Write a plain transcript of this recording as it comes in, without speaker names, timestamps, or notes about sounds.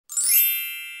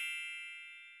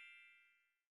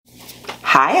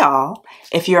Hi all.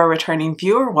 If you're a returning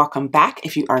viewer, welcome back.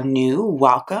 If you are new,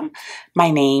 welcome. My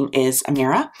name is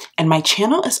Amira and my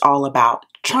channel is all about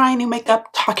trying new makeup,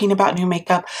 talking about new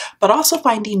makeup, but also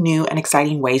finding new and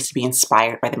exciting ways to be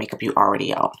inspired by the makeup you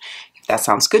already own. If that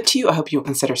sounds good to you, I hope you will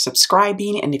consider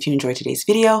subscribing, and if you enjoyed today's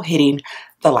video, hitting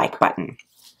the like button.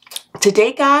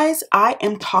 Today, guys, I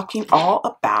am talking all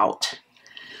about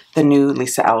the new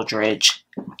Lisa Eldridge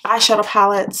eyeshadow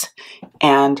palettes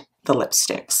and the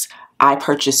lipsticks. I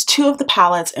purchased two of the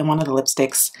palettes and one of the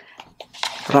lipsticks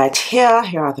right here.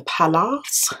 Here are the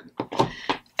palettes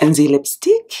and the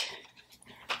lipstick.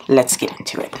 Let's get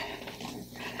into it.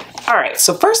 All right,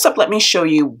 so first up, let me show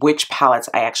you which palettes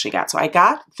I actually got. So I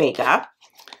got Vega,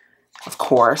 of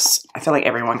course. I feel like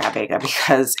everyone got Vega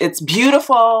because it's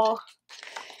beautiful.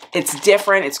 It's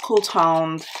different. It's cool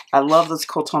toned. I love this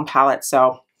cool tone palette.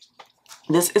 So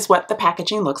this is what the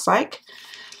packaging looks like.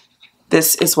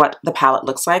 This is what the palette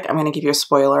looks like. I'm going to give you a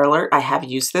spoiler alert. I have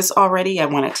used this already. I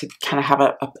wanted to kind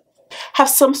of have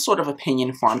some sort of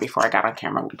opinion form before I got on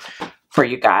camera for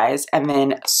you guys. And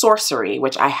then Sorcery,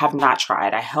 which I have not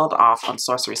tried. I held off on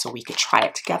Sorcery so we could try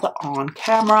it together on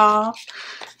camera.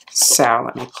 So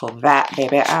let me pull that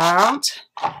baby out.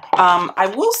 I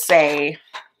will say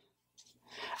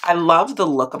I love the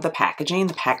look of the packaging.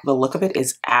 The look of it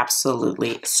is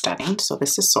absolutely stunning. So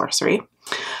this is Sorcery.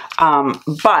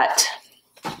 But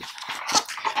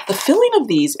the feeling of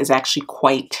these is actually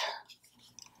quite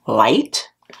light.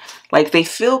 Like they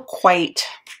feel quite,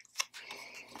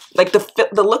 like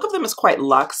the look of them is quite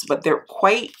luxe, but they're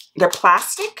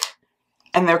plastic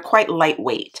and they're quite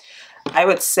lightweight. I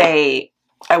would say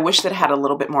I wish that it had a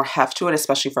little bit more heft to it,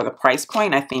 especially for the price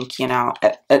point. I think, you know,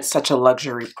 at such a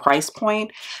luxury price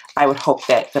point, I would hope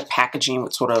that the packaging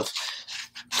would sort of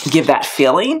give that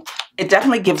feeling. It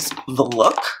definitely gives the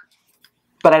look,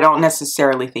 but I don't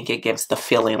necessarily think it gives the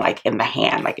feeling like in the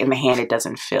hand. Like in the hand, it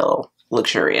doesn't feel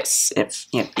luxurious, if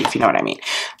you know what I mean.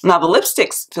 Now the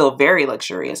lipsticks feel very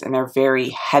luxurious and they're very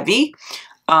heavy.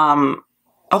 Although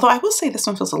I will say this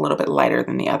one feels a little bit lighter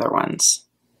than the other ones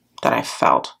that I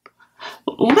felt.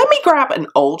 Let me grab an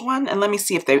old one and let me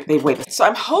see if they weigh this. So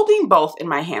I'm holding both in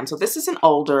my hand. So this is an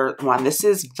older one. This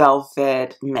is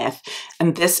Velvet Myth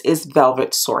and this is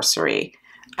Velvet Sorcery.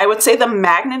 I would say the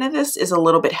magnet of this is a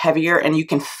little bit heavier and you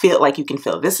can feel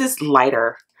this is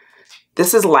lighter.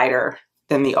 This is lighter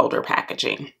than the older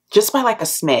packaging, just by like a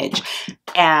smidge.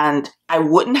 And I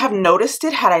wouldn't have noticed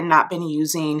it had I not been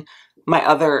using my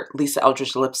other Lisa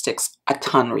Eldridge lipsticks a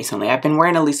ton recently. I've been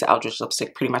wearing a Lisa Eldridge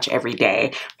lipstick pretty much every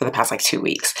day for the past like 2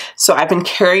 weeks. So I've been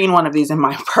carrying one of these in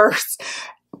my purse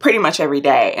pretty much every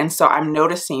day. And so I'm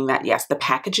noticing that, yes, the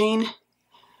packaging,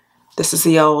 this is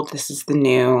the old, this is the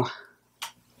new.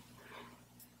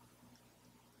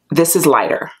 This is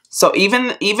lighter. So even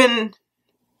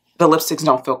the lipsticks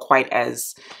don't feel quite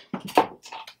as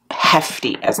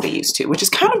hefty as they used to, which is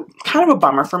kind of a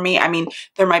bummer for me. I mean,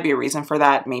 there might be a reason for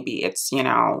that. Maybe it's, you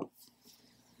know,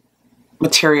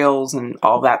 materials and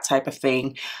all that type of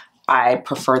thing. I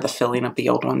prefer the feeling of the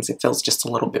old ones. It feels just a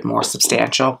little bit more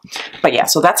substantial. But yeah,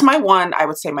 so that's my one, I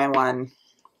would say my one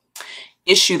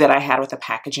issue that I had with the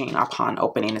packaging upon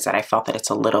opening is that I felt that it's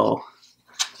a little,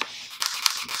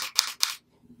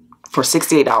 for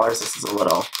 $68, this is a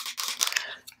little,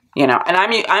 you know, and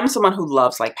I'm someone who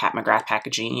loves like Pat McGrath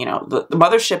packaging. You know, the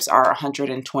motherships are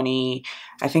 120.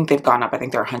 I think they've gone up. I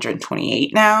think they're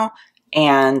 128 now.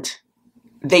 And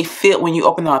they feel, when you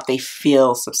open them up, they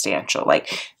feel substantial.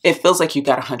 Like it feels like you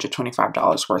got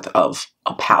 $125 worth of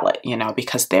a palette, you know,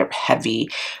 because they're heavy.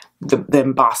 The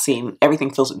embossing,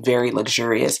 everything feels very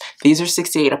luxurious. These are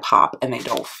 $68 a pop and they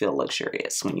don't feel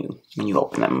luxurious when you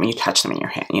open them, when you touch them in your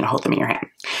hand, you know, hold them in your hand.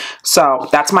 So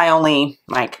that's my only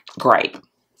like gripe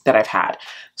that I've had.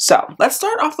 So let's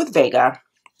start off with Vega,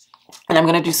 and I'm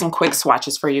going to do some quick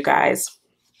swatches for you guys.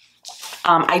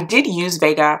 I did use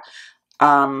Vega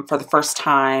for the first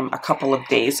time a couple of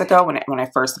days ago when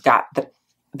I first got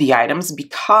the items,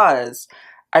 because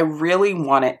I really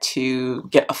wanted to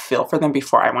get a feel for them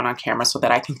before I went on camera so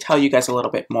that I can tell you guys a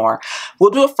little bit more. We'll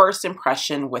do a first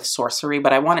impression with Sorcery,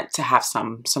 but I wanted to have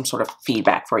some sort of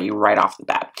feedback for you right off the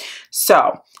bat.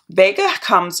 So Vega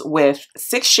comes with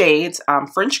 6 shades,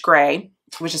 French Gray,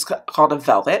 which is called a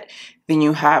Velvet. Then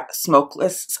you have Smoke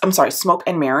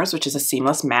and Mirrors, which is a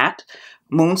seamless matte,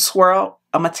 Moon Swirl,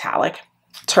 a metallic,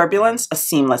 Turbulence, a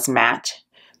seamless matte,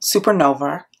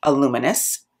 Supernova, a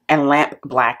luminous, and Lamp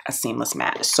Black, a seamless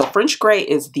matte. So French Gray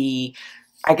is the,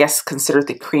 I guess, considered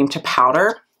the cream to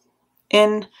powder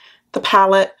in the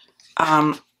palette. Let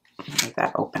me leave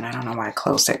that open. I don't know why I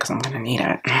closed it because I'm going to need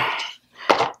it.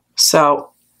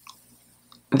 So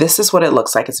this is what it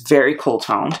looks like. It's very cool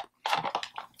toned.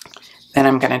 Then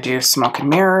I'm going to do Smoke and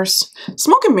Mirrors.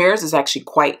 Smoke and Mirrors is actually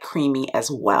quite creamy as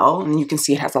well. And you can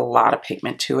see it has a lot of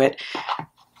pigment to it.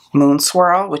 Moon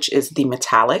Swirl, which is the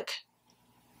metallic.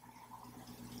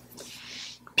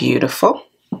 Beautiful.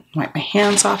 Wipe my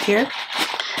hands off here.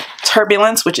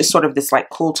 Turbulence, which is sort of this like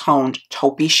cool toned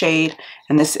taupey shade.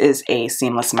 And this is a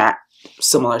seamless matte,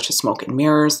 similar to Smoke and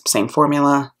Mirrors. Same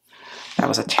formula. That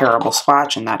was a terrible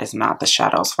swatch, and that is not the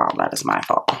shadow's fault. That is my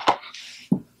fault.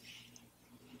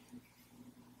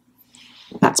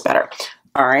 That's better.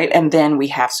 All right, and then we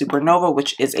have Supernova,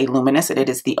 which is a luminous. It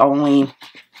is the only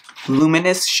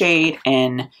luminous shade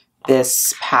in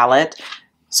this palette.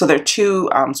 So they're two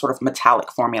sort of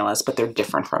metallic formulas, but they're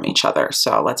different from each other.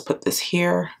 So let's put this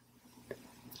here.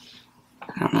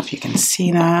 I don't know if you can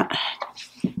see that.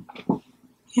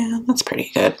 Yeah, that's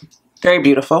pretty good. Very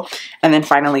beautiful. And then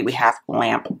finally we have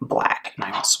Lamp Black. And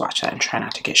I will swatch that and try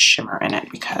not to get shimmer in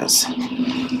it because...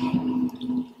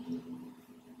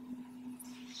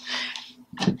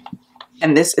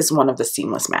 And this is one of the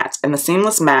seamless mattes. And the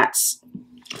seamless mattes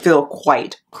feel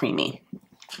quite creamy.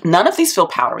 None of these feel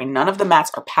powdery. None of the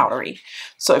mattes are powdery.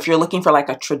 So if you're looking for like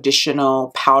a traditional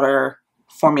powder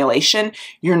formulation,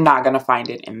 you're not going to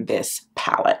find it in this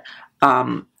palette.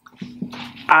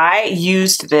 I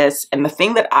used this, and the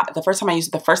thing that the first time I used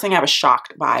it, the first thing I was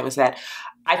shocked by was that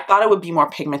I thought it would be more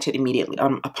pigmented immediately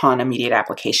upon immediate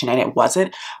application, and it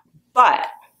wasn't. But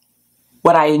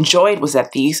what I enjoyed was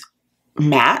that these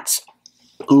mattes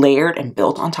layered and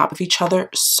built on top of each other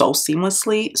so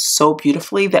seamlessly, so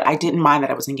beautifully, that I didn't mind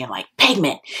that I wasn't getting like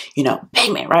pigment, you know,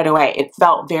 pigment right away. It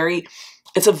felt very,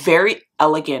 it's a very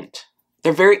elegant,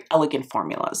 they're very elegant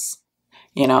formulas.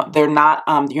 You know, they're not,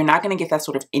 you're not going to get that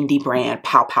sort of indie brand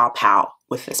pow, pow, pow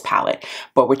with this palette.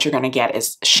 But what you're going to get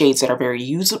is shades that are very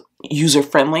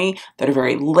user-friendly, that are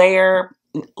very layerable,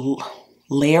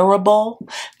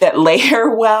 that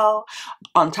layer well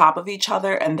on top of each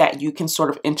other, and that you can sort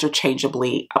of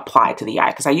interchangeably apply to the eye.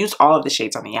 Because I used all of the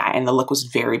shades on the eye, and the look was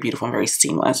very beautiful and very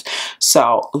seamless.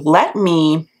 So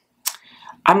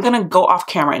I'm going to go off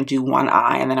camera and do one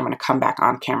eye, and then I'm going to come back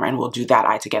on camera and we'll do that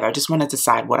eye together. I just want to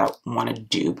decide what I want to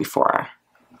do before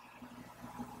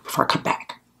I come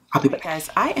back. I'll be back.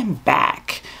 Guys, I am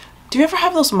back. Do you ever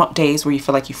have those days where you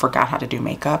feel like you forgot how to do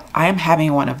makeup? I am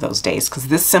having one of those days because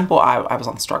this simple eye I was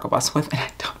on the struggle bus with, and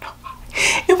I don't know why.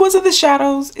 It wasn't the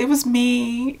shadows. It was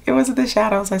me. It wasn't the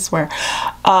shadows, I swear.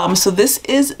 So this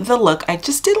is the look. I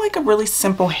just did like a really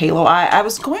simple halo eye. I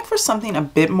was going for something a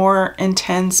bit more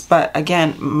intense, but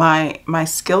again, my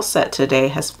skill set today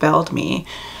has failed me.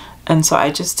 And so I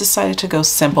just decided to go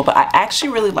simple, but I actually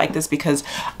really like this because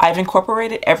I've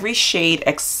incorporated every shade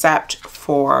except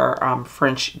for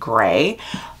French Gray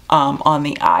on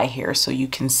the eye here, so you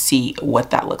can see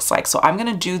what that looks like. So I'm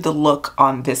going to do the look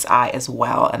on this eye as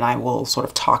well, and I will sort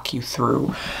of talk you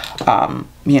through,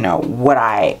 you know, what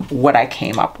I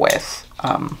came up with.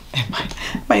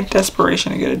 My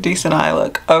desperation to get a decent eye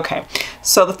look. Okay,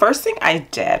 so the first thing I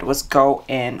did was go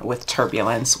in with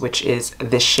Turbulence, which is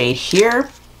this shade here.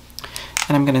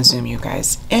 And I'm gonna zoom you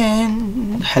guys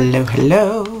in. Hello,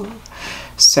 hello.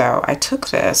 So I took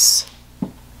this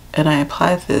and I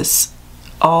applied this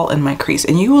all in my crease.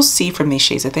 And you will see from these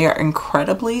shades that they are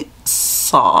incredibly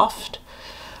soft.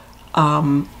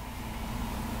 I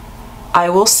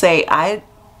will say I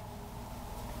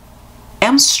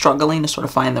am struggling to sort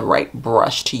of find the right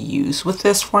brush to use with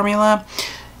this formula.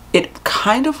 It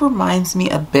kind of reminds me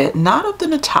a bit, not of the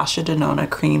Natasha Denona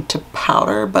cream to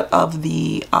powder, but of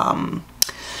the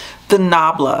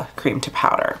Nabla cream to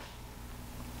powder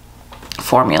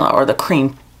formula, or the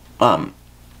cream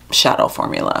shadow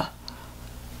formula.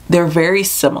 They're very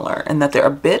similar in that they're a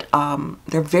bit,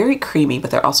 they're very creamy, but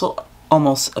they're also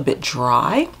almost a bit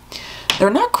dry. They're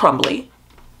not crumbly,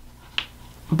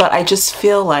 but I just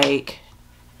feel like,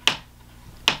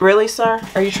 really, sir?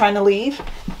 Are you trying to leave?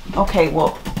 Okay,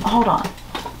 well, hold on.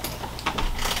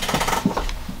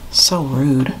 So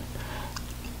rude.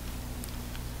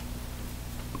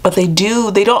 But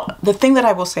the thing that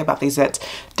I will say about these that's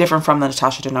different from the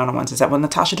Natasha Denona ones is that when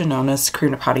Natasha Denona's cream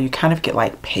to powder, you kind of get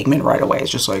like pigment right away. It's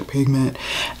just like pigment.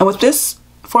 And with this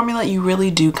formula, you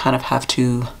really do kind of have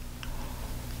to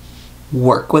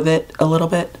work with it a little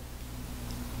bit,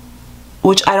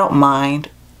 which I don't mind,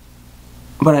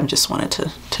 but I just wanted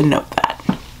to note that.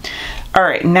 All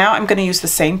right, now I'm gonna use the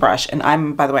same brush,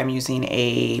 and by the way, I'm using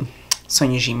a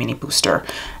Sonia G Mini Booster,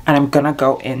 and I'm gonna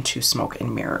go into Smoke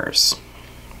and Mirrors.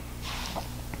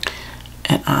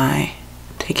 And I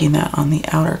taking that on the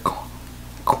outer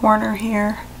corner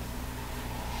here.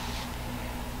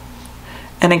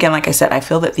 And again, like I said, I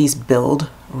feel that these build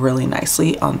really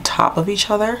nicely on top of each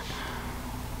other.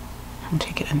 I'm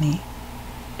taking it in the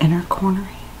inner corner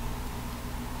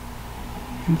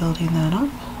and building that up.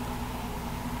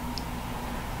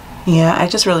 Yeah, I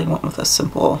just really went with a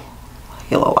simple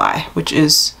yellow eye, which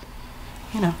is,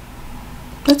 you know,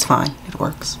 it's fine. It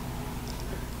works.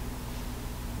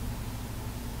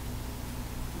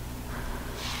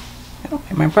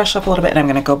 Okay, my brush up a little bit, and I'm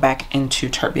going to go back into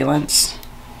Turbulence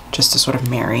just to sort of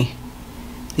marry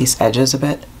these edges a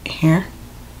bit here.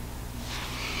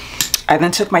 I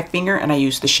then took my finger and I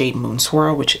used the shade Moon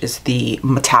Swirl, which is the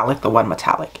metallic, the one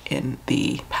metallic in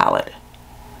the palette.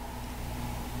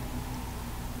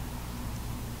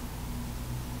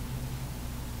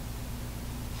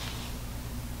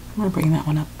 I'm going to bring that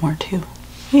one up more too.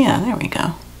 Yeah, there we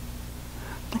go.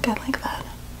 Look, I like that.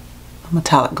 The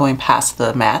metallic going past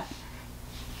the matte.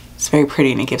 It's very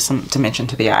pretty and it gives some dimension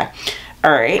to the eye.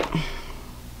 All right.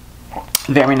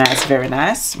 Very nice, very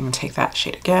nice. I'm going to take that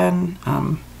shade again.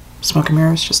 Smoke and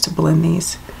Mirrors, just to blend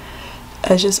these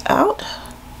edges out.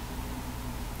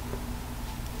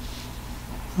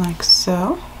 Like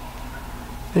so.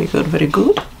 Very good, very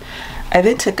good. I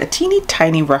then took a teeny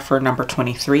tiny rougher number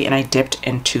 23 and I dipped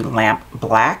into Lamp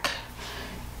Black.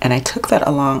 And I took that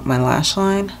along my lash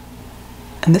line.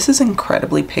 And this is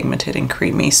incredibly pigmented and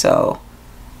creamy, so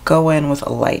go in with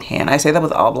a light hand. I say that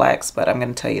with all blacks, but I'm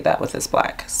going to tell you that with this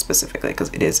black specifically because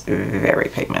it is very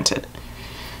pigmented.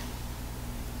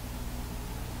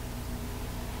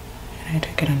 And I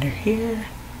took it under here.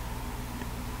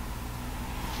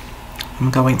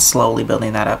 I'm going slowly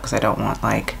building that up because I don't want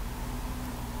like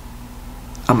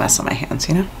a mess on my hands,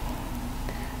 you know?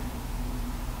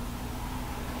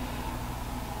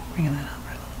 Bringing that over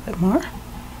a little bit more.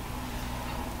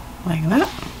 Like that.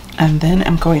 And then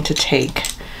I'm going to take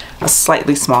a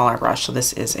slightly smaller brush. So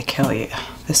this is a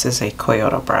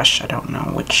Kyoto brush. I don't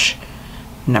know which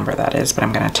number that is, but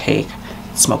I'm going to take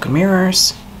Smoke and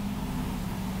Mirrors.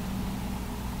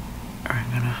 I'm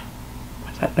going to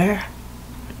put that there.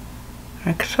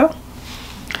 Like so.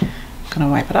 I'm going to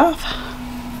wipe it off.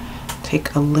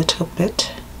 Take a little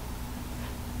bit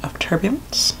of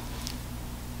Turbulence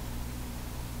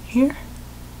here.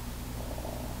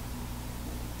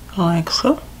 Like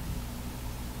so.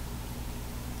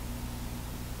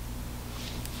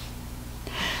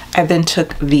 I then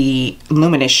took the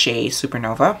luminous shade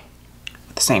Supernova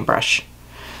with the same brush.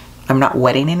 I'm not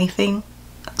wetting anything,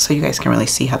 so you guys can really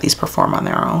see how these perform on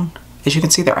their own. As you can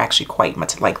see, they're actually quite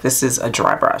much like this is a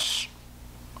dry brush.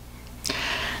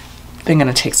 Then I'm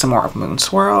going to take some more of Moon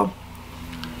Swirl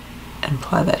and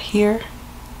apply that here.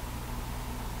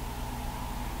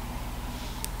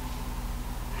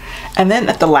 And then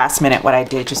at the last minute, what I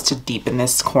did just to deepen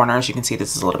this corner, as you can see,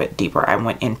 this is a little bit deeper.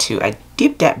 I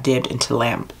dipped into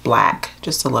Lamp Black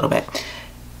just a little bit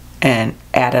and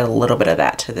added a little bit of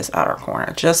that to this outer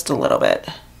corner, just a little bit.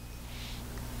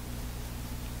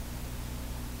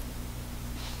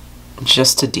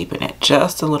 Just to deepen it,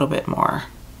 just a little bit more.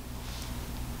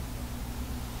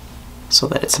 So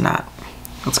that it's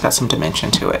got some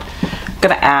dimension to it. I'm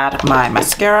gonna add my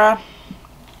mascara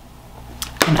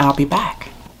and I'll be back.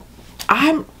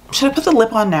 Should I put the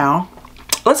lip on now?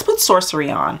 Let's put Sorcery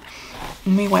on.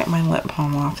 Let me wipe my lip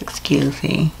balm off, excuse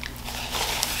me.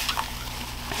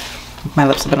 My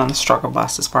lips have been on the struggle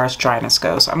bus as far as dryness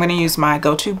goes. So I'm gonna use my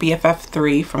go-to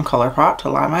BFF3 from ColourPop to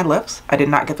line my lips. I did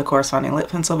not get the corresponding lip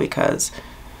pencil because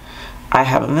I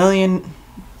have a million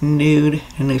nude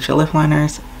and neutral lip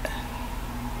liners.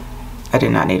 I do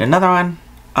not need another one.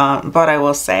 But I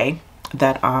will say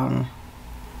that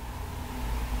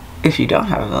if you don't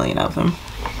have a million of them,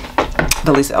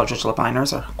 the Lisa Eldridge lip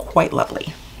liners are quite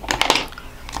lovely.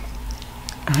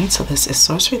 Alright, so this is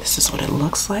Sorcery. This is what it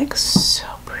looks like. So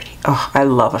pretty. Oh, I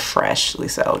love a fresh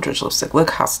Lisa Eldridge lipstick. Look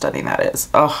how stunning that is.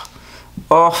 Oh,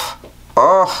 oh,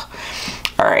 oh.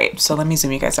 Alright, so let me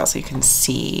zoom you guys out so you can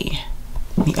see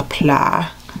me apply.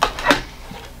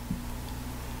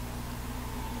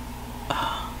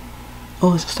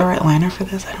 Oh, is this the right liner for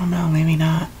this? I don't know, maybe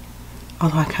not.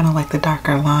 Although I kind of like the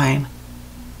darker line.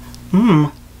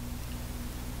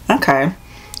 Okay.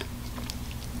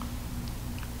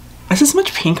 This is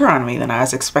much pinker on me than I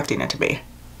was expecting it to be.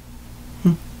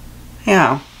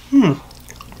 Yeah.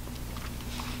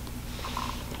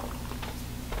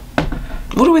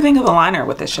 What do we think of the liner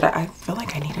with this? I feel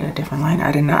like I needed a different liner.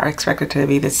 I did not expect it to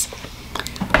be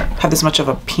have this much of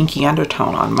a pinky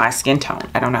undertone on my skin tone.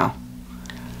 I don't know.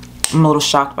 I'm a little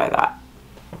shocked by that.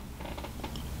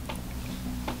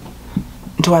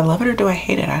 Do I love it or do I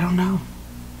hate it? I don't know.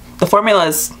 The formula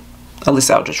is a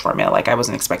Lisa Eldridge formula. Like, I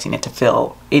wasn't expecting it to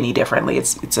feel any differently.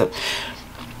 It's a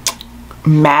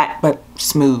matte but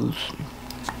smooth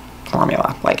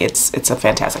formula. Like, it's a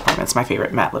fantastic formula. It's my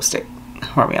favorite matte lipstick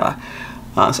formula.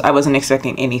 So I wasn't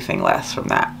expecting anything less from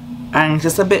that. I'm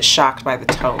just a bit shocked by the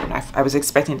tone. I was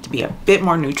expecting it to be a bit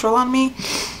more neutral on me,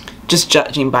 just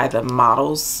judging by the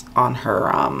models on her,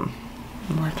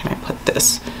 where can I put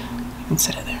this?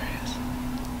 Instead of there it is.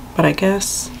 But I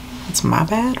guess it's my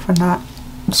bad for not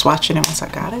swatching it once I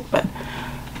got it. But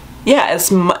yeah,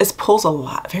 it pulls a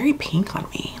lot, very pink on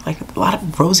me, like a lot of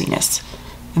rosiness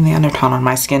in the undertone on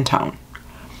my skin tone.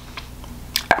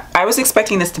 I was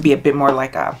expecting this to be a bit more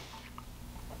like a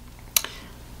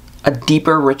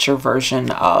deeper, richer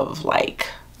version of like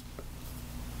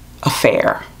a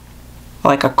Fair,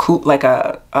 like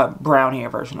a brownier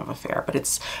version of a Fair, but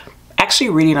it's actually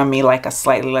reading on me like a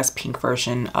slightly less pink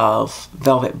version of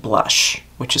Velvet Blush,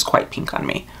 which is quite pink on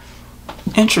me.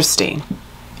 Interesting.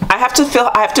 I have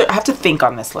to think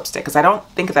on this lipstick, because I don't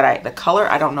think that the color,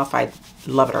 I don't know if I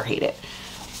love it or hate it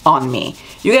on me.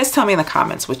 You guys tell me in the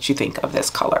comments what you think of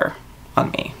this color on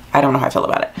me. I don't know how I feel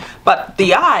about it, but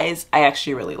the eyes I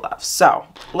actually really love. So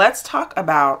let's talk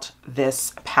about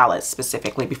this palette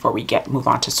specifically before we move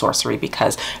on to Sorcery,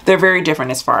 because they're very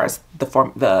different as far as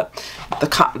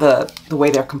the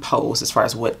way they're composed, as far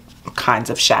as what kinds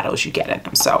of shadows you get in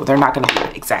them. So they're not going to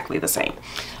be exactly the same.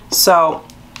 So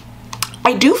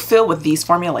I do feel with these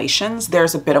formulations,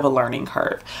 there's a bit of a learning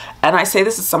curve. And I say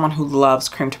this as someone who loves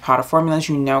cream to powder formulas.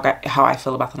 You know how I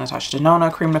feel about the Natasha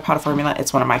Denona cream to powder formula.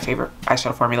 It's one of my favorite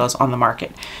eyeshadow formulas on the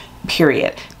market,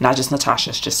 period. Not just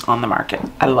Natasha's, just on the market.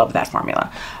 I love that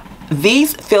formula.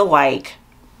 These feel like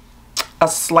a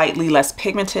slightly less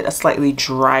pigmented, a slightly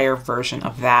drier version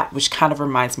of that, which kind of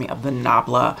reminds me of the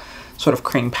Nabla sort of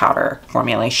cream powder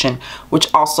formulation,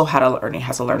 which also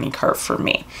has a learning curve for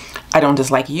me. I don't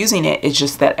dislike using it. It's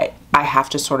just that I have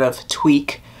to sort of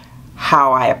tweak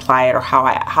how I apply it or how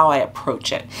I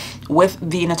approach it. With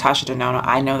the Natasha Denona,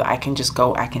 I know that I can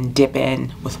dip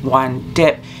in with one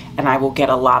dip and I will get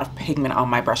a lot of pigment on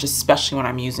my brush, especially when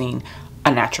I'm using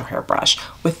a natural hair brush.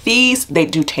 With these, they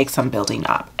do take some building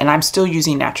up, and I'm still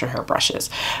using natural hair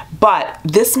brushes. But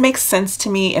this makes sense to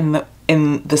me in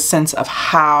the sense of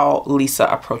how Lisa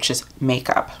approaches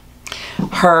makeup.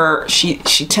 She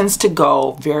tends to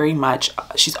go very much,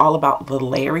 she's all about the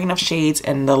layering of shades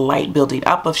and the light building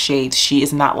up of shades. She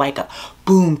is not like a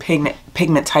boom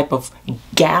pigment type of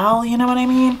gal, you know what I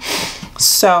mean?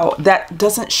 So that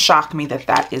doesn't shock me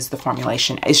that is the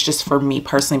formulation. It's just for me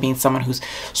personally, being someone who's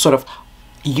sort of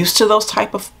used to those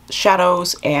type of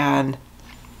shadows, and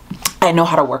I know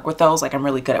how to work with those. Like, I'm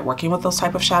really good at working with those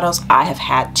type of shadows. I have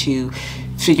had to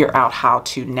figure out how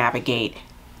to navigate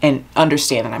and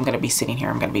understand that I'm going to be sitting here,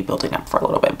 I'm going to be building up for a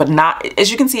little bit, but not,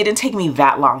 as you can see, it didn't take me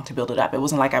that long to build it up. It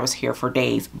wasn't like I was here for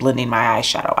days blending my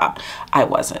eyeshadow out. I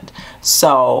wasn't.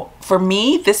 So for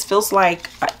me, this feels like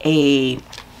you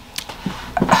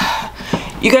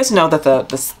guys know that the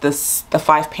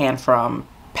 5-pan from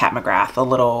Pat McGrath, the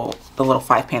little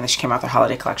 5-pan that she came out with the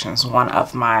holiday collection, is one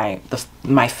of my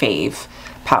fave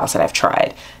palettes that I've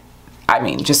tried. I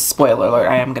mean, just spoiler alert,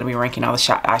 I am going to be ranking all the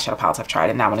eyeshadow palettes I've tried,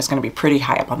 and that one is going to be pretty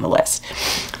high up on the list.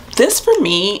 This for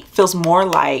me feels more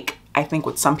like, I think,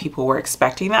 what some people were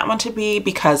expecting that one to be,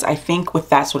 because I think with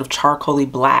that sort of charcoaly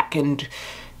black and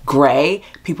gray,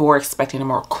 people were expecting a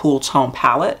more cool tone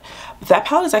palette. But that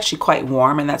palette is actually quite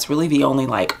warm, and that's really the only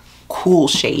like cool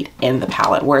shade in the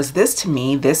palette. Whereas this, to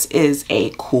me, this is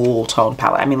a cool tone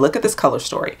palette. I mean, look at this color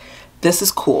story. This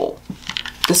is cool.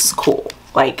 This is cool.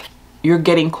 Like, you're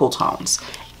getting cool tones,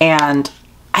 and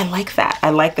I like that. I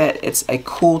like that it's a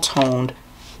cool toned,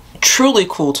 truly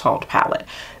cool toned palette.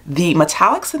 The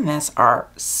metallics in this are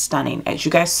stunning. As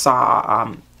you guys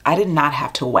saw, I did not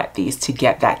have to wet these to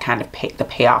get that kind of the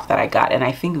payoff that I got. And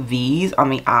I think these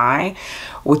on the eye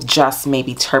with just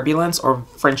maybe Turbulence or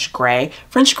French Gray.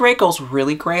 French Gray goes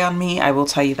really gray on me, I will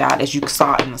tell you that. As you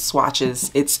saw in the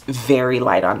swatches, it's very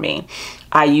light on me.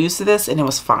 I used this and it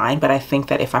was fine, but I think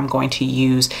that if I'm going to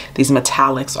use these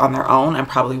metallics on their own, I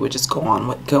probably would just go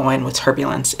in with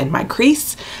Turbulence in my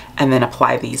crease and then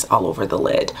apply these all over the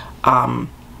lid.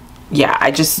 Yeah,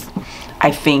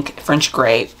 I think French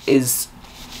Gray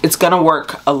it's gonna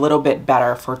work a little bit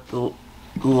better for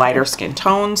lighter skin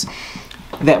tones.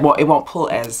 It won't pull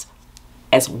as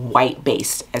white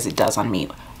based as it does on me.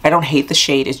 I don't hate the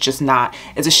shade. It's just not,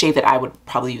 it's a shade that I would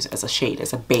probably use as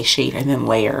a base shade and then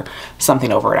layer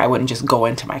something over it. I wouldn't just go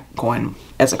in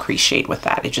as a crease shade with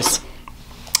that. It just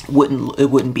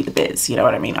wouldn't be the biz, you know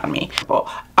what I mean, on me.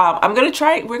 Well, we're gonna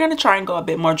try and go a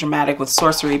bit more dramatic with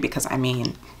Sorcery, because I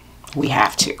mean, we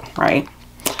have to, right?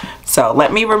 So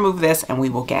let me remove this and we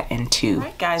will get into, all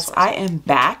right, guys, Sorcery. I am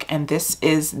back, and this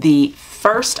is the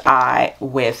first eye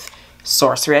with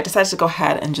Sorcery. I decided to go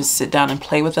ahead and just sit down and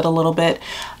play with it a little bit.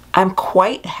 I'm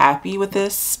quite happy with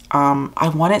this.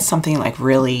 I wanted something like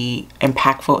really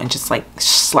impactful and just like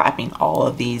slapping all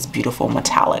of these beautiful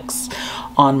metallics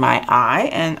on my eye.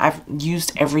 And I've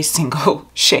used every single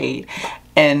shade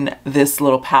in this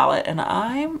little palette, and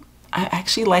I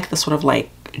actually like the sort of like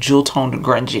jewel toned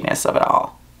grunginess of it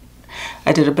all.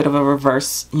 I did a bit of a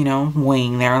reverse, you know,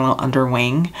 wing there, a little under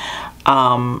wing.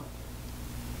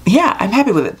 Yeah, I'm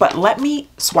happy with it, but let me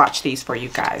swatch these for you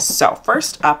guys. So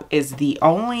first up is the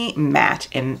only matte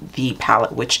in the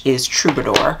palette, which is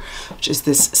Troubadour, which is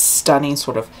this stunning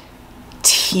sort of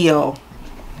teal.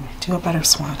 Do a better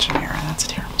swatch, Amira. That's a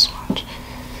terrible swatch.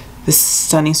 This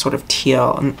stunning sort of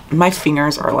teal, and my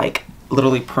fingers are like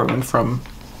literally prone from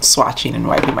swatching and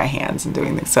wiping my hands and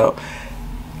doing things. So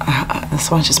the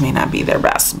swatches may not be their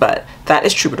best, but that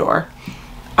is Troubadour.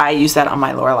 I use that on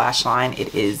my lower lash line.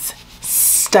 It is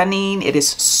stunning. It is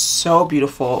so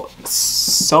beautiful,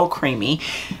 so creamy,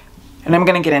 and I'm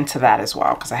gonna get into that as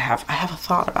well because I have a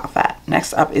thought about that.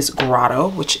 Next up is Grotto,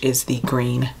 which is the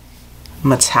green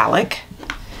metallic.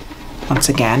 Once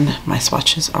again, my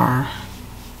swatches are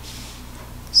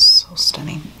so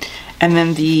stunning. And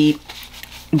then the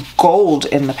gold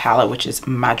in the palette, which is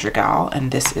Madrigal,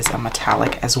 and this is a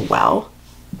metallic as well.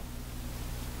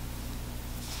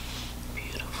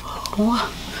 Beautiful.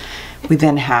 We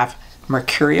then have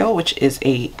Mercurial, which is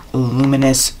a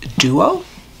luminous duo.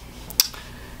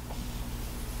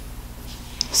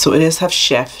 So it does have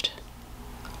shift.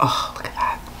 Oh, look at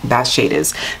that. That shade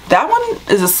is, that one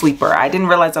is a sleeper. I didn't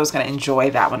realize I was going to enjoy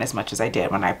that one as much as I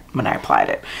did when I applied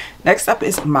it. Next up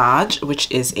is Maj,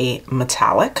 which is a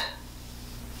metallic.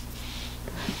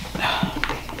 See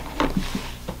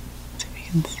if we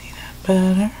can see that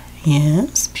better.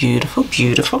 Yes, beautiful,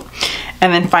 beautiful.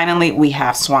 And then finally we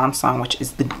have Swan Song, which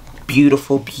is the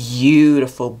beautiful,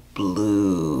 beautiful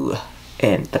blue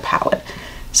in the palette.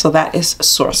 So that is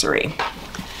Sorcery.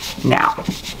 Now,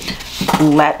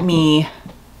 let me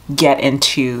get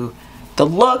into the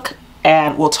look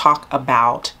and we'll talk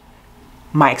about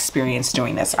my experience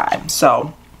doing this eye.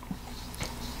 So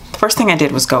the first thing I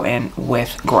did was go in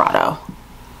with Grotto.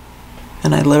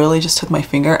 And I literally just took my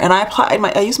finger and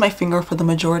I used my finger for the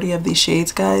majority of these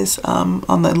shades, guys,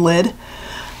 on the lid.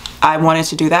 I wanted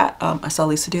to do that. I saw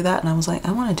Lisa do that and I was like,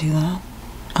 I want to do that.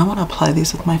 I want to apply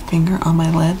these with my finger on my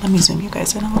lid. Let me zoom you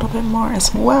guys in a little bit more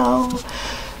as well.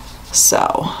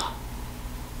 So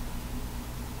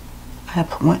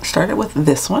I started with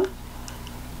this one,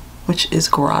 which is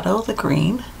Grotto, the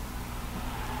green.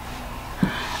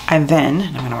 And then,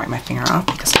 I'm going to wipe my finger off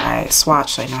because I swatched,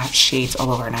 so I now have shades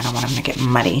all over and I don't want them to get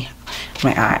muddy in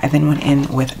my eye. I then went in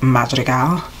with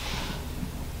Madrigal,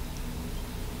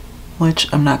 which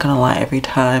I'm not going to lie, every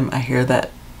time I hear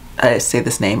that, I say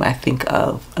this name, I think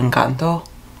of Encanto.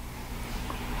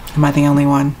 Am I the only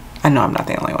one? I know I'm not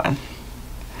the only one.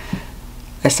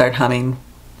 I start humming,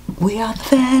 "We are the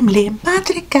family,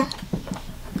 Madrigal."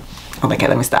 Oh my God,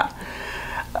 let me stop.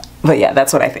 But yeah,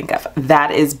 that's what I think of.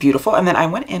 That is beautiful. And then I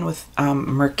went in with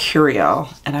Mercurial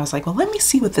and I was like, well, let me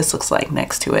see what this looks like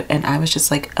next to it. And I was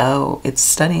just like, oh, it's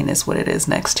stunning is what it is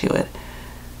next to it.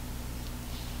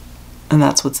 And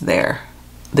that's what's there.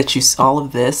 That you, all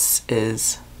of this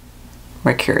is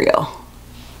Mercurial.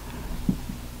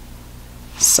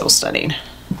 So stunning. I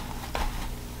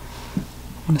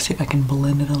want to see if I can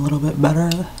blend it a little bit better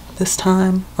this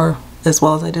time, or as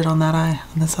well as I did on that eye,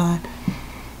 on this side.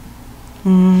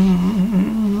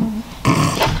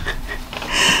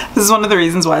 This is one of the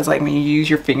reasons why it's like when you use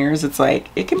your fingers, it's like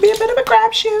it can be a bit of a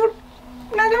crapshoot.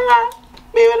 I'm not gonna lie,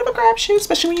 be a bit of a crapshoot,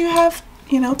 especially when you have,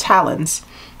 you know, talons.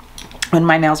 When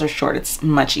my nails are short, it's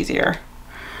much easier.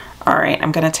 All right,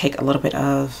 I'm gonna take a little bit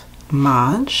of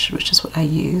Maj, which is what I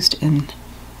used in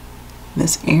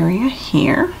this area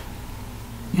here,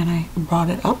 and I brought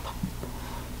it up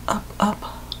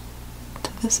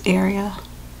to this area.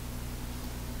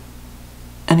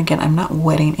 And again, I'm not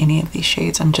wetting any of these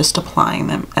shades. I'm just applying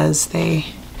them as they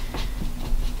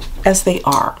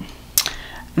are.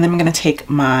 And then I'm gonna take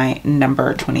my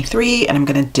number 23 and I'm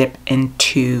gonna dip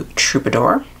into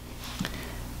Troubadour.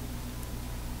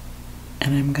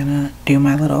 And I'm gonna do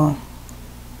my little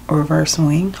reverse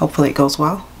wing. Hopefully it goes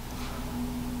well.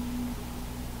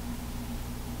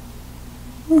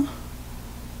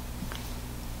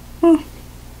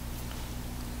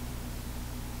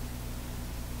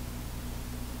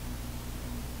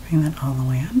 Bring that all the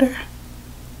way under.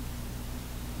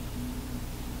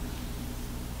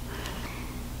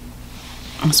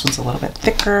 This one's a little bit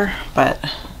thicker, but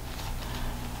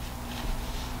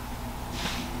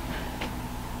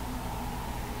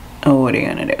oh, what are you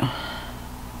gonna do?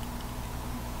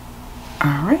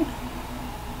 All right.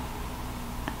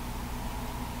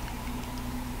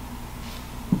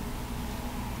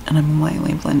 And I'm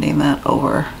lightly blending that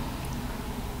over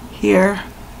here.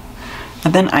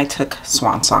 And then I took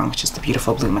Swan Song, which is the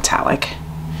beautiful blue metallic.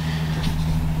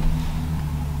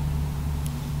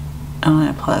 And I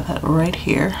apply that right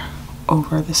here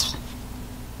over this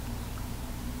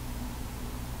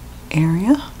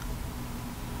area.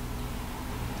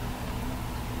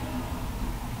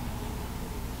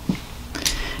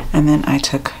 And then I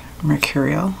took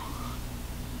Mercurial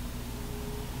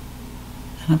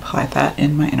and applied that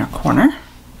in my inner corner.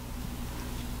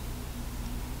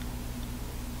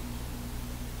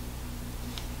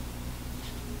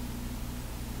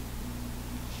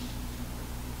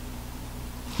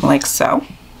 Like so.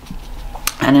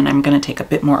 And then I'm going to take a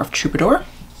bit more of Troubadour.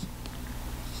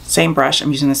 Same brush.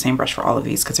 I'm using the same brush for all of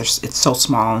these because it's so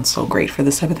small and so great for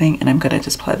this type of thing. And I'm going to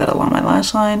just apply that along my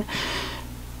lash line.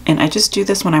 And I just do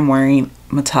this when I'm wearing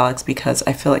metallics because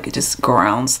I feel like it just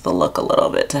grounds the look a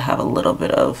little bit to have a little bit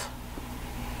of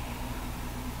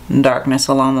darkness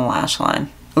along the lash line.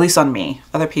 At least on me.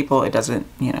 Other people, it doesn't,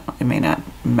 you know, it may not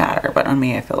matter. But on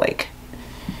me, I feel like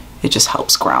it just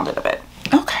helps ground it a bit.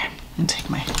 Okay. And take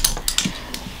my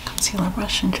concealer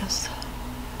brush and just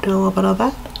do a little bit of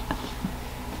that.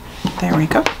 There we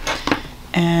go.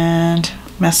 And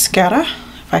mascara,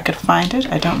 if I could find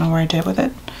it. I don't know where I did with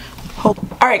it. All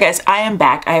right, guys, I am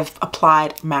back. I've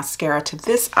applied mascara to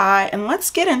this eye, and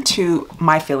let's get into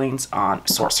my feelings on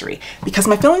Sorcery, because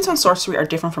my feelings on Sorcery are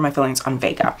different from my feelings on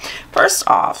Vega. First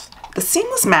off, the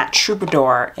Seamless Matte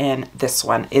Troubadour in this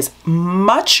one is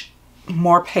much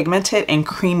more pigmented and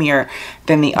creamier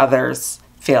than the others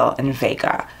feel in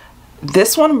Vega.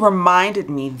 This one reminded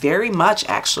me very much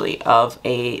actually of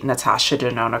a Natasha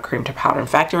Denona cream to powder. In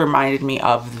fact, it reminded me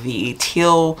of the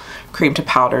teal cream to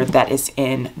powder that is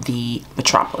in the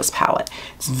Metropolis palette.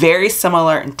 It's very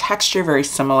similar in texture, very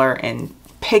similar in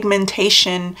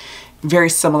pigmentation,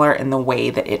 very similar in the way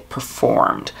that it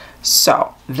performed.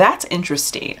 So that's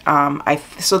interesting.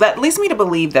 So that leads me to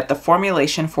believe that the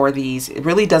formulation for these, it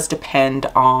really does depend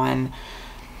on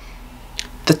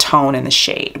the tone and the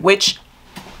shade, which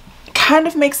kind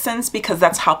of makes sense because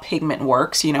that's how pigment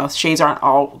works. You know, shades aren't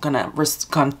all going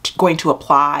to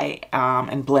apply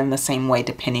and blend the same way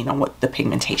depending on what the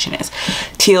pigmentation is.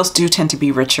 Teals do tend to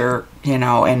be richer, you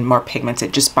know, and more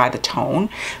pigmented just by the tone.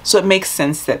 So it makes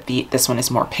sense that this one is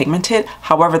more pigmented.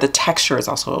 However, the texture is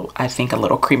also, I think, a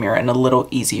little creamier and a little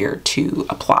easier to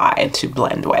apply and to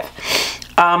blend with.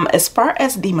 As far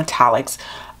as the metallics,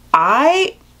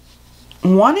 I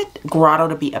wanted Grotto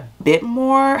to be have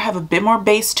a bit more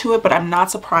base to it, but I'm not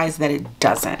surprised that it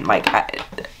doesn't. Like, I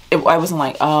wasn't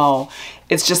like, oh,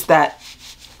 it's just that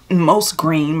most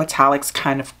green metallics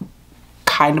kind of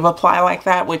apply like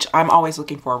that, which I'm always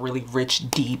looking for a really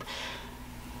rich, deep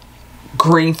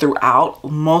green throughout.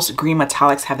 Most green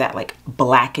metallics have that like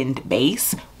blackened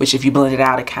base, which if you blend it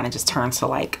out, it kind of just turns to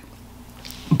like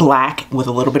black with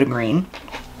a little bit of green.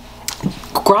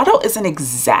 Grotto isn't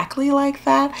exactly like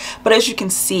that, but as you can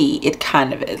see, it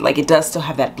kind of is. Like, it does still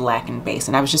have that blackened base,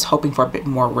 and I was just hoping for a bit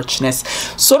more richness,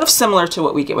 sort of similar to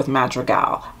what we get with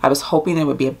Madrigal. I was hoping it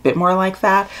would be a bit more like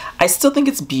that. I still think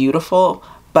it's beautiful,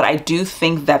 but I do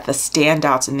think that the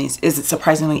standouts in these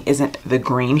surprisingly isn't the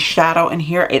green shadow in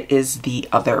here. It is the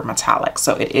other metallic.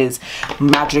 So it is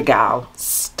Madrigal,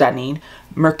 stunning.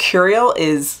 Mercurial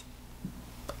is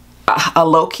a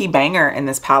low-key banger in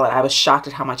this palette. I was shocked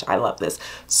at how much I love this.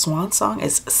 Swan Song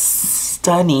is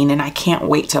stunning, and I can't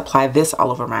wait to apply this all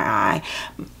over my eye.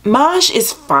 Mauve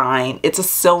is fine. It's a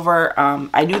silver.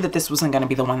 I knew that this wasn't going to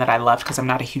be the one that I loved because I'm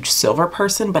not a huge silver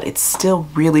person, but it's still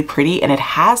really pretty, and it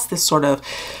has this sort of,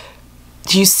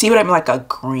 do you see what I mean? Like a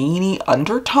greeny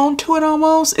undertone to it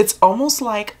almost. It's almost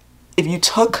like if you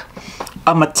took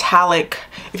a metallic,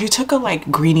 if you took a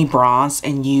like greeny bronze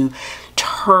and you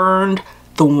turned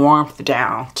the warmth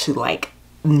down to like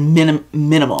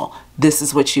minimal, this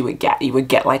is what you would get. You would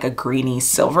get like a greeny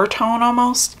silver tone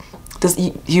almost. Does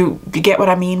you get what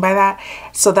I mean by that?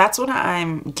 So that's what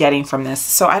I'm getting from this.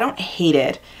 So I don't hate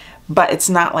it, but it's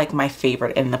not like my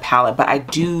favorite in the palette, but I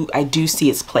do see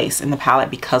its place in the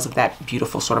palette because of that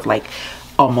beautiful sort of like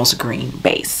almost green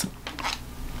base.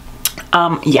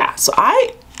 Yeah, so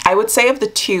I would say of the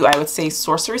two, I would say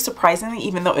Sorcery, surprisingly,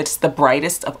 even though it's the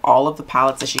brightest of all of the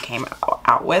palettes that she came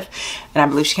out with, and I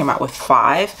believe she came out with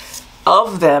 5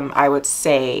 of them, I would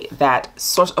say that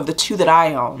of the 2 that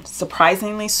I own,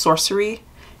 surprisingly, Sorcery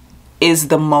is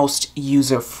the most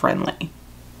user-friendly,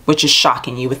 which is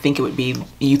shocking. You would think it would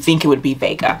be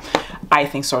Vega. I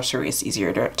think Sorcery is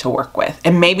easier to work with,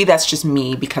 and maybe that's just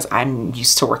me because I'm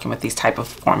used to working with these type of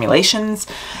formulations,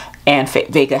 and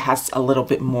Vega has a little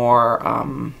bit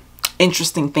more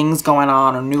interesting things going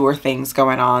on or newer things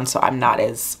going on, so I'm not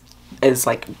as as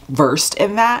like versed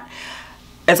in that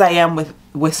as I am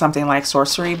with something like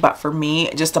Sorcery. But for me,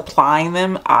 just applying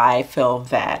them, I feel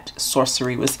that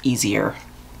Sorcery was easier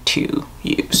to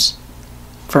use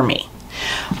for me.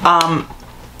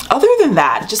 Other than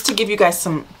that, just to give you guys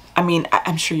some, I mean,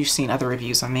 I'm sure you've seen other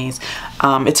reviews on these.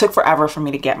 It took forever for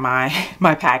me to get my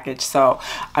package, so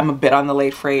I'm a bit on the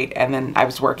late freight, and then I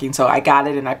was working, so I got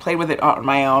it and I played with it on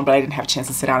my own, but I didn't have a chance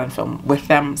to sit down and film with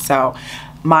them. So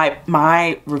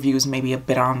my reviews may be a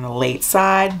bit on the late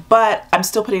side, but I'm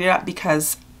still putting it up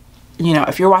because, you know,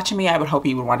 if you're watching me, I would hope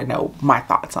you would want to know my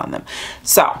thoughts on them.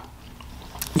 So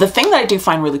the thing that I do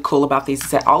find really cool about these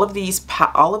is that all of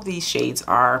these shades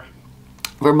are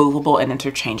removable and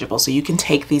interchangeable, so you can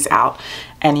take these out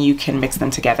and you can mix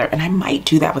them together. And I might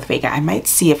do that with Vega. I might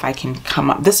see if I can come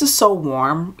up. This is so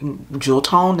warm jewel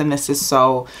toned and this is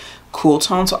so cool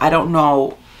toned, so I don't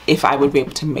know if I would be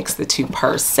able to mix the two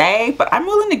per se, but I'm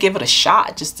willing to give it a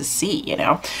shot just to see, you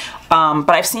know.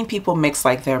 But I've seen people mix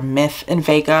like their Myth and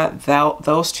Vega.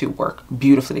 Those two work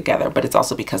beautifully together, but it's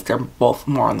also because they're both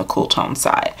more on the cool tone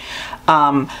side.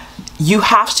 You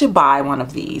have to buy one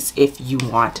of these if you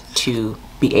want to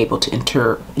be able to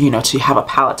to have a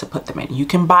palette to put them in. You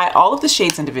can buy all of the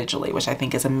shades individually, which I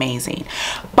think is amazing,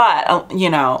 but you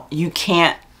know, you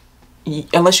can't,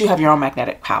 unless you have your own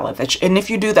magnetic palette, and if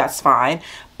you do, that's fine.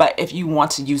 But if you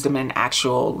want to use them in an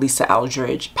actual Lisa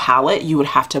Eldridge palette, you would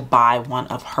have to buy one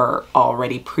of her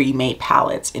already pre-made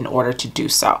palettes in order to do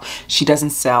so. She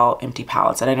doesn't sell empty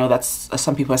palettes, and I know that's,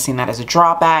 some people have seen that as a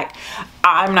drawback.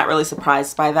 I'm not really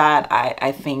surprised by that.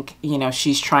 I think, you know,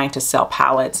 she's trying to sell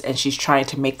palettes and she's trying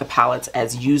to make the palettes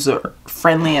as user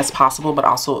friendly as possible, but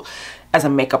also as a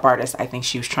makeup artist, I think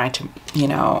she was trying to, you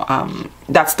know,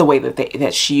 that's the way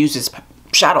that she uses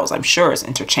shadows, I'm sure, is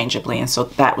interchangeably, and so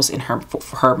that was in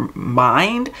her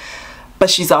mind. But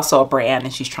she's also a brand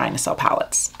and she's trying to sell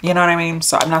palettes, you know what I mean?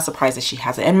 So I'm not surprised that she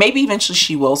has it, and maybe eventually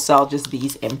she will sell just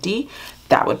these empty.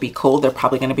 That would be cool. They're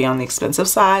probably going to be on the expensive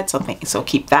side, so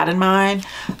keep that in mind.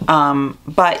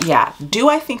 But yeah, do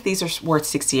I think these are worth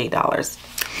 $68?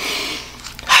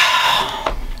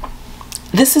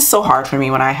 This is so hard for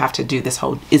me when I have to do this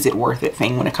whole is it worth it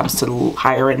thing when it comes to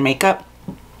higher end makeup,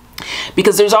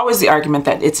 because there's always the argument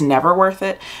that it's never worth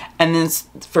it, and then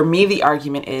for me the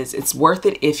argument is it's worth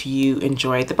it if you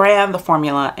enjoy the brand, the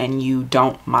formula, and you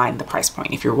don't mind the price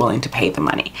point, if you're willing to pay the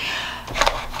money.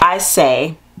 I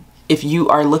say if you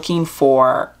are looking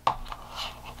for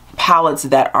palettes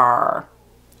that are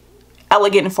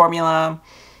elegant in formula,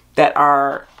 that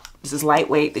are, this is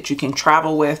lightweight, that you can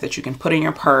travel with, that you can put in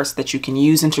your purse, that you can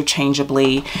use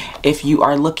interchangeably. If you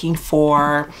are looking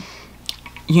for,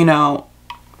 you know,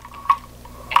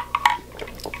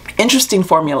 interesting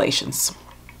formulations,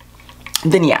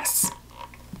 then yes.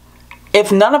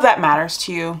 If none of that matters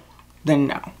to you, then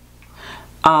no.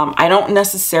 I don't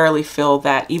necessarily feel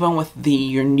that even with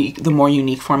the more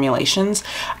unique formulations,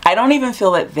 I don't even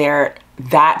feel that they're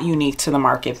that unique to the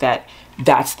market that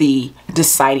that's the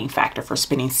deciding factor for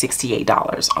spending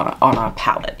 $68 on a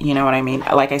palette. You know what I mean?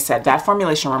 Like I said, that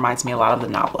formulation reminds me a lot of the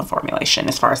Nabla formulation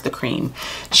as far as the cream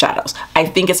shadows. I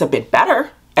think it's a bit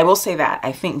better. I will say that.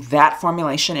 I think that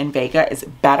formulation in Vega is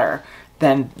better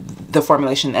than the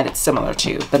formulation that it's similar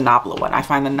to, the Nabla one. I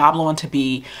find the Nabla one to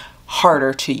be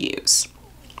harder to use.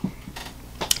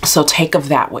 So take of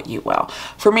that what you will.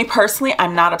 For me personally,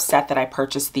 I'm not upset that I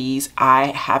purchased these. I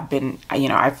have been, you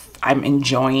know, I'm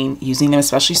enjoying using them,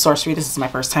 especially Sorcery. This is my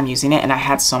first time using it and I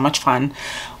had so much fun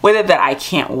with it that I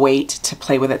can't wait to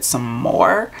play with it some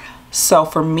more. So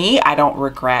for me, I don't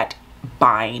regret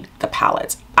buying the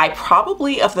palettes. I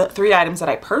probably, of the 3 items that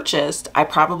I purchased, I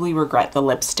probably regret the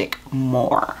lipstick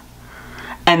more.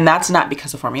 And that's not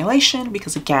because of formulation,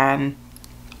 because again,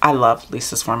 I love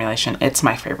Lisa's formulation. It's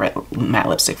my favorite matte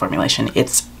lipstick formulation.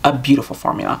 It's a beautiful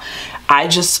formula.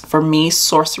 For me,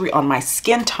 Sorcery on my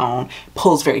skin tone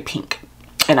pulls very pink.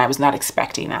 And I was not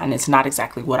expecting that. And it's not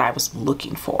exactly what I was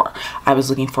looking for. I was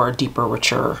looking for a deeper,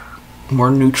 richer, more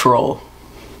neutral,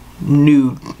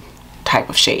 nude type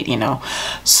of shade, you know?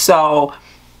 So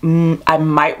I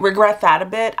might regret that a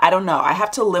bit. I don't know. I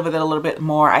have to live with it a little bit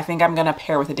more. I think I'm going to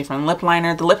pair with a different lip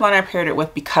liner. The lip liner I paired it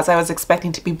with, because I was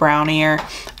expecting to be brownier,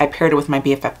 I paired it with my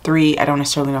BFF3. I don't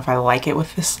necessarily know if I like it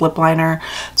with this lip liner.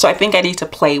 So I think I need to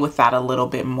play with that a little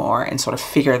bit more and sort of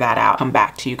figure that out. Come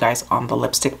back to you guys on the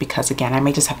lipstick, because again, I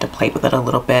may just have to play with it a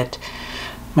little bit.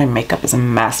 My makeup is a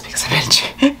mess because I've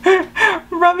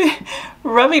been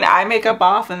rubbing eye makeup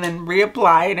off and then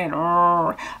reapply it,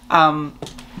 and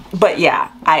but yeah,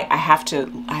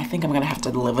 I think I'm gonna have to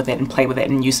live with it and play with it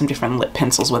and use some different lip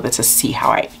pencils with it to see how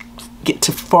I get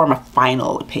to form a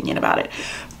final opinion about it.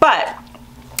 But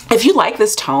if you like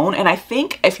this tone, and I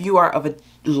think if you are of a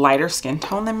lighter skin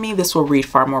tone than me, this will read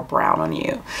far more brown on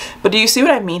you. But do you see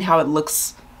what I mean? How it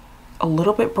looks a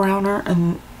little bit browner,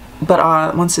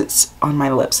 but once it's on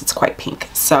my lips, it's quite pink.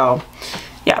 So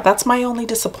yeah, that's my only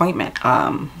disappointment.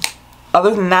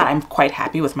 Other than that, I'm quite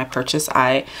happy with my purchase.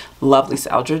 I love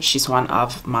Lisa Eldridge. She's one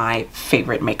of my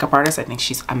favorite makeup artists. I think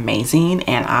she's amazing,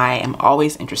 and I am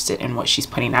always interested in what she's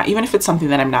putting out. Even if it's something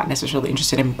that I'm not necessarily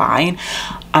interested in buying,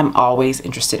 I'm always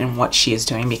interested in what she is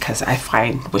doing because I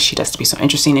find what she does to be so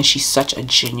interesting, and she's such a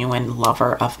genuine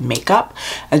lover of makeup,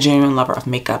 a genuine lover of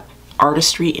makeup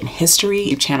artistry and history.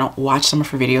 Your channel, watch some of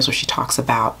her videos where she talks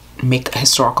about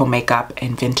historical makeup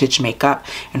and vintage makeup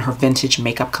and her vintage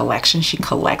makeup collection. She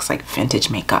collects like vintage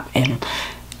makeup and,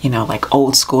 you know, like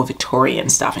old school Victorian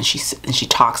stuff, and she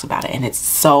talks about it, and it's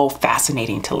so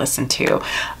fascinating to listen to.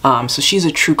 So she's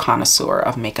a true connoisseur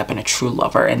of makeup and a true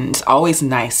lover, and it's always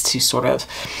nice to sort of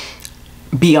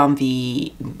be on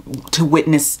to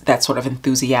witness that sort of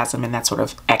enthusiasm and that sort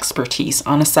of expertise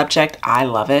on a subject. I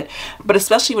love it, but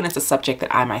especially when it's a subject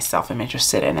that I myself am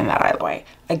interested in that I like.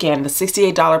 Again, the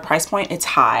 $68 price point, it's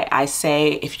high. I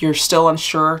say if you're still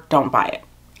unsure, don't buy it.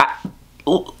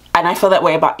 And I feel that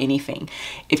way about anything.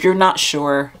 If you're not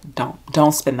sure,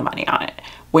 don't spend the money on it.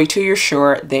 Wait till you're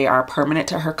sure. They are permanent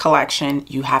to her collection.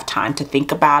 You have time to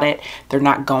think about it. They're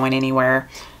not going anywhere.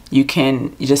 You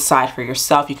decide for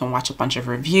yourself. You can watch a bunch of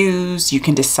reviews. You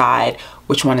can decide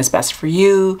which one is best for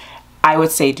you. I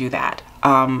would say do that.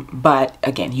 But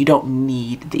again, you don't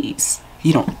need these.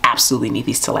 You don't absolutely need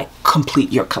these to like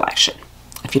complete your collection,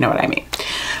 if you know what I mean.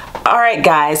 All right,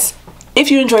 guys. If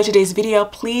you enjoyed today's video,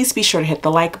 please be sure to hit the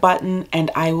like button,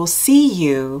 and I will see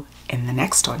you in the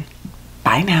next one.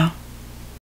 Bye now.